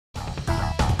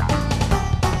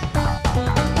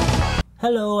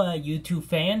Hello YouTube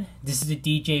fan, this is a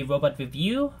DJ Robot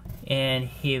Review, and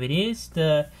here it is,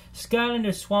 the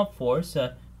Skylanders Swamp Force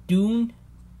Dune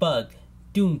Bug.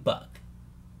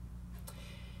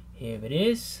 Here it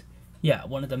is. Yeah,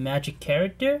 one of the magic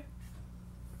character.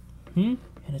 And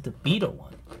it's a Beetle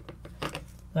one.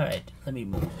 Alright, let me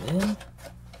move it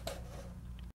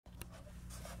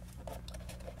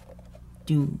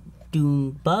in.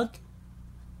 Dune Bug.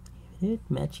 Here it is,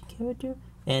 magic character.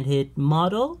 And hit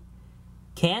model.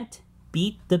 Can't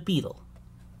beat the Beetle.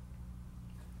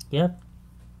 Yep.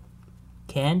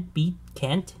 Can't beat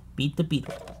the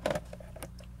Beetle.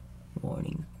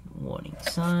 Warning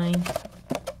sign.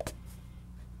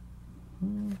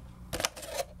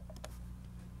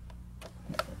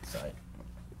 That side.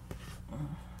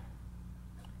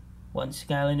 One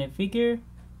Skylander figure,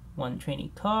 one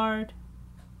training card,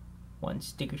 one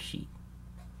sticker sheet.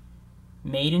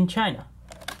 Made in China.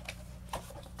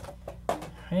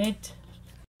 Right.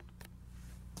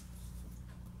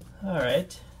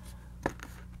 Alright.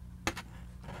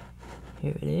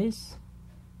 Here it is.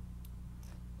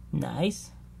 Nice.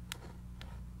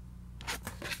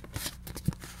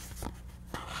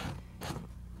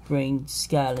 Bring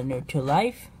Skylander to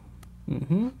life.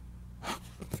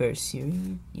 First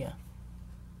series, yeah.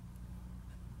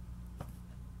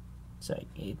 Sorry,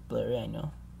 it's blurry, I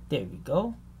know. There we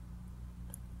go.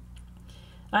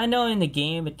 I know in the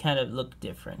game it kind of looked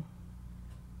different.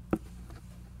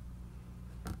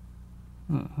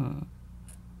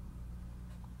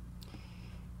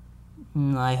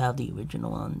 I have the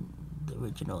original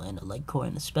and the light core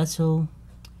and the special.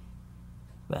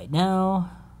 Right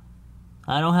now,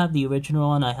 I don't have the original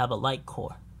one, I have a light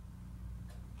core.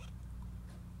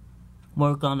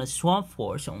 Work on a Swamp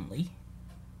Force only.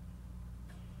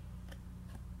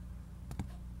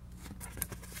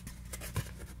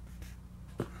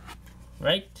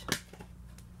 Right?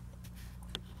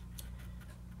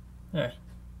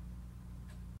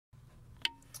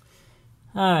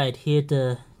 Alright, here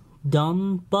the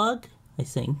Dune Bug, I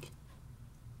think.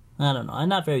 I don't know. I'm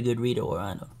not very good reader, or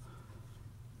I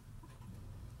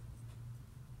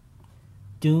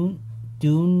don't.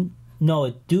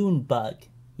 Dune Bug.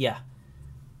 Yeah.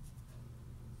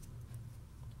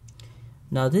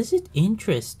 Now this is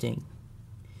interesting.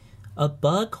 A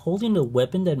bug holding a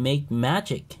weapon that makes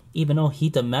magic, even though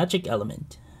he's a magic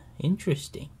element.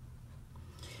 Interesting.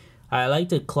 I like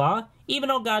the claw, even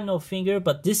though got no finger,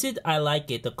 but I like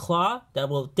it. The claw, that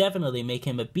will definitely make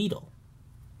him a beetle.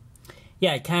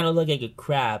 Yeah, it kind of look like a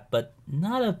crab, but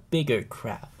not a bigger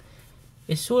crab.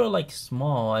 It's sort of like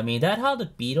small. I mean, that's how the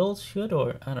beetles should,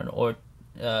 or I don't know,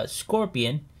 or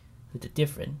scorpion, with the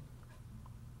different.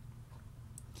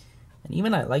 And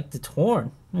even I like the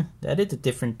horn. That is a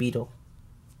different beetle.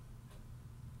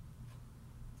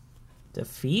 The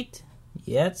feet?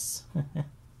 Yes.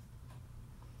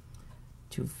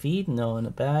 2 feet? No, in the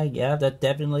bag. Yeah, that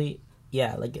definitely,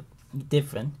 yeah, like a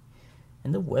different.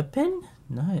 And the weapon?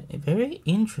 No, very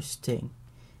interesting.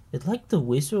 It's like the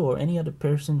wizard or any other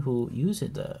person who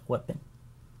uses the weapon.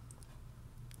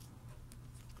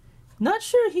 Not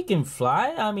sure he can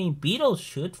fly. I mean, beetles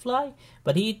should fly,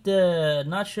 but he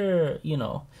not sure, you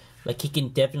know, like he can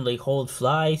definitely hold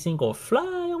fly, I think, or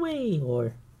fly away,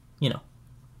 or, you know.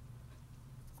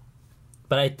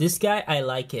 But this guy, I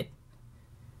like it.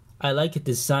 I like the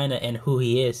designer and who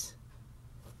he is.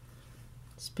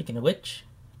 Speaking of which.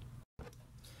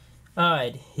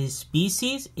 Alright, his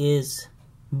species is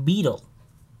Beetle.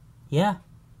 Yeah,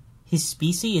 his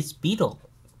species is Beetle.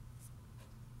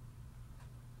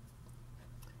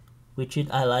 Which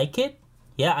I like it.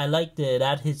 Yeah, I like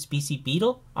that his species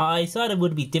Beetle. I thought it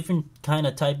would be different kind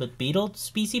of type of beetle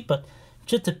species, but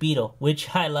just a beetle,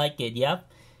 which I like it. Yep.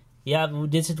 Yeah,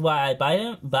 this is why I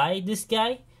buy this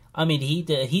guy. I mean, he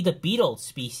the beetle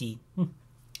species.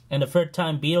 And the first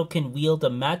time beetle can wield the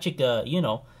magic, you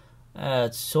know,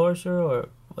 sorcerer or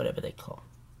whatever they call.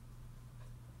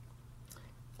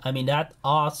 I mean, that's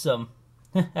awesome.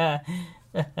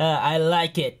 I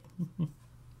like it.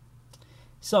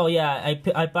 So yeah,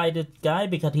 I buy this guy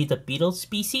because he's a beetle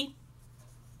species.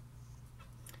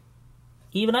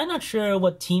 Even I'm not sure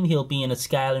what team he'll be in a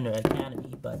Skylander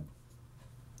Academy, but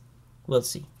we'll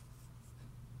see.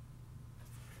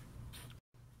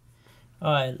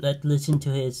 Alright, let's listen to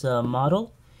his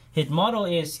model. His model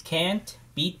is Can't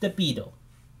Beat the Beetle.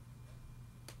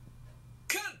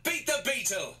 Can't beat the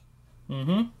Beetle!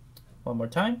 One more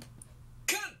time.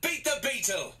 Can't beat the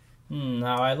Beetle!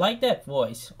 Now I like that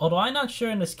voice. Although I'm not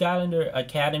sure in the Skylander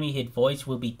Academy his voice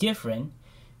will be different.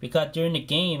 Because during the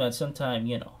game, sometimes,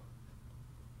 you know.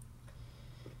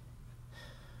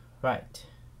 Right.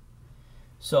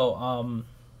 So,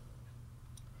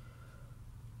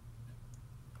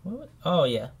 What? Oh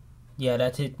yeah, yeah.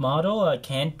 That's his model.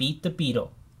 Can't beat the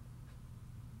beetle.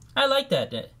 I like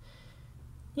that.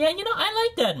 Yeah, you know, I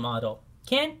like that model.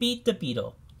 Can't beat the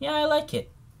beetle. Yeah, I like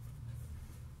it.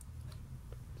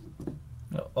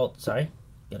 Oh, sorry.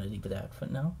 Gotta leave that for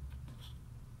now.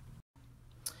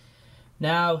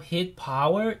 Now, hit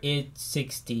power is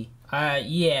 60.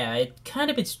 Yeah, it kind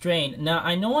of bit strained. Now,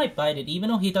 I know I bite it, even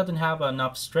though he doesn't have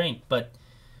enough strength, but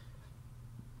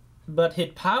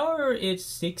hit power is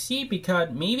 60 because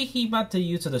maybe he want to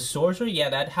use the sorcerer. Yeah,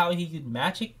 that's how he could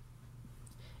magic.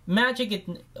 Magic,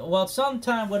 well,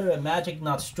 sometimes whether a magic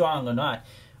not strong or not,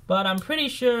 but I'm pretty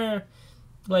sure,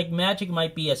 like, magic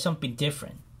might be something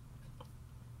different.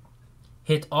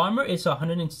 Hit armor is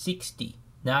 160.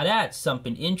 Now that's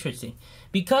something interesting.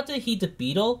 Because he's the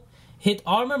beetle, hit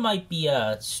armor might be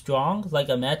strong, like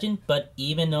imagine, but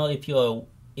even though if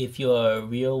you're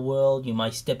real world, you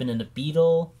might step in the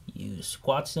beetle, you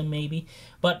squats them maybe,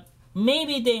 but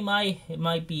maybe they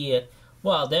might be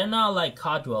well, they're not like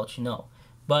cockroach, no.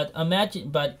 But imagine,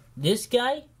 but this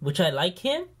guy, which I like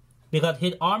him, because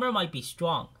his armor might be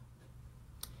strong,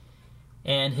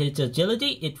 and his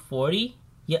agility is 40.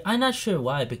 Yeah, I'm not sure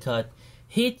why, because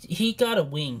he got a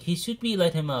wing. He should be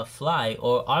let him fly,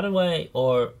 or otherwise,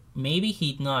 or maybe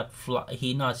he not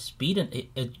speeding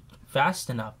fast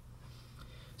enough.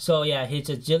 So yeah, his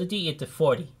agility is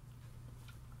 40.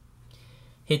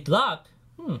 Hit luck,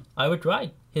 I would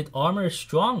right. His armor is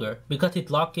stronger because his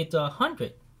luck is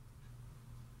 100.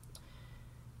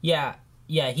 Yeah,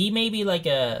 he may be like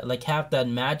have that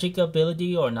magic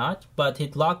ability or not, but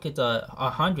his luck is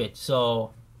 100.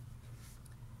 So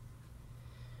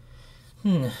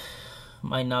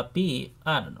might not be.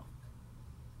 I don't know.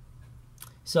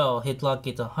 So hit luck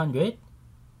is 100.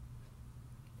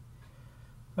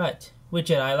 Right.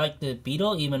 Which I like the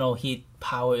beetle, even though his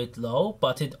power is low,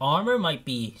 but his armor might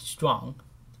be strong,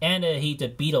 and he's a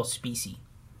beetle species.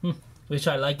 Which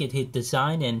I like it. His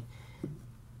design, and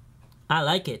I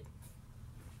like it.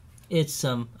 It's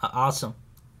awesome.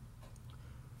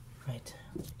 Right.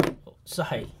 Oh,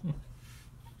 sorry.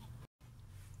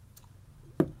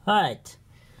 Alright,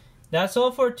 that's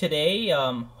all for today.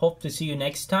 Hope to see you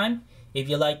next time. If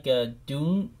you like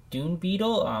Dune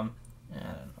Beetle, I don't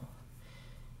know,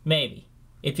 maybe.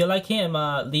 If you like him,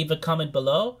 leave a comment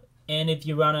below. And if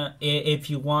you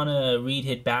wanna read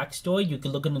his backstory, you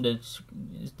can look in the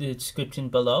description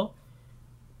below.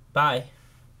 Bye.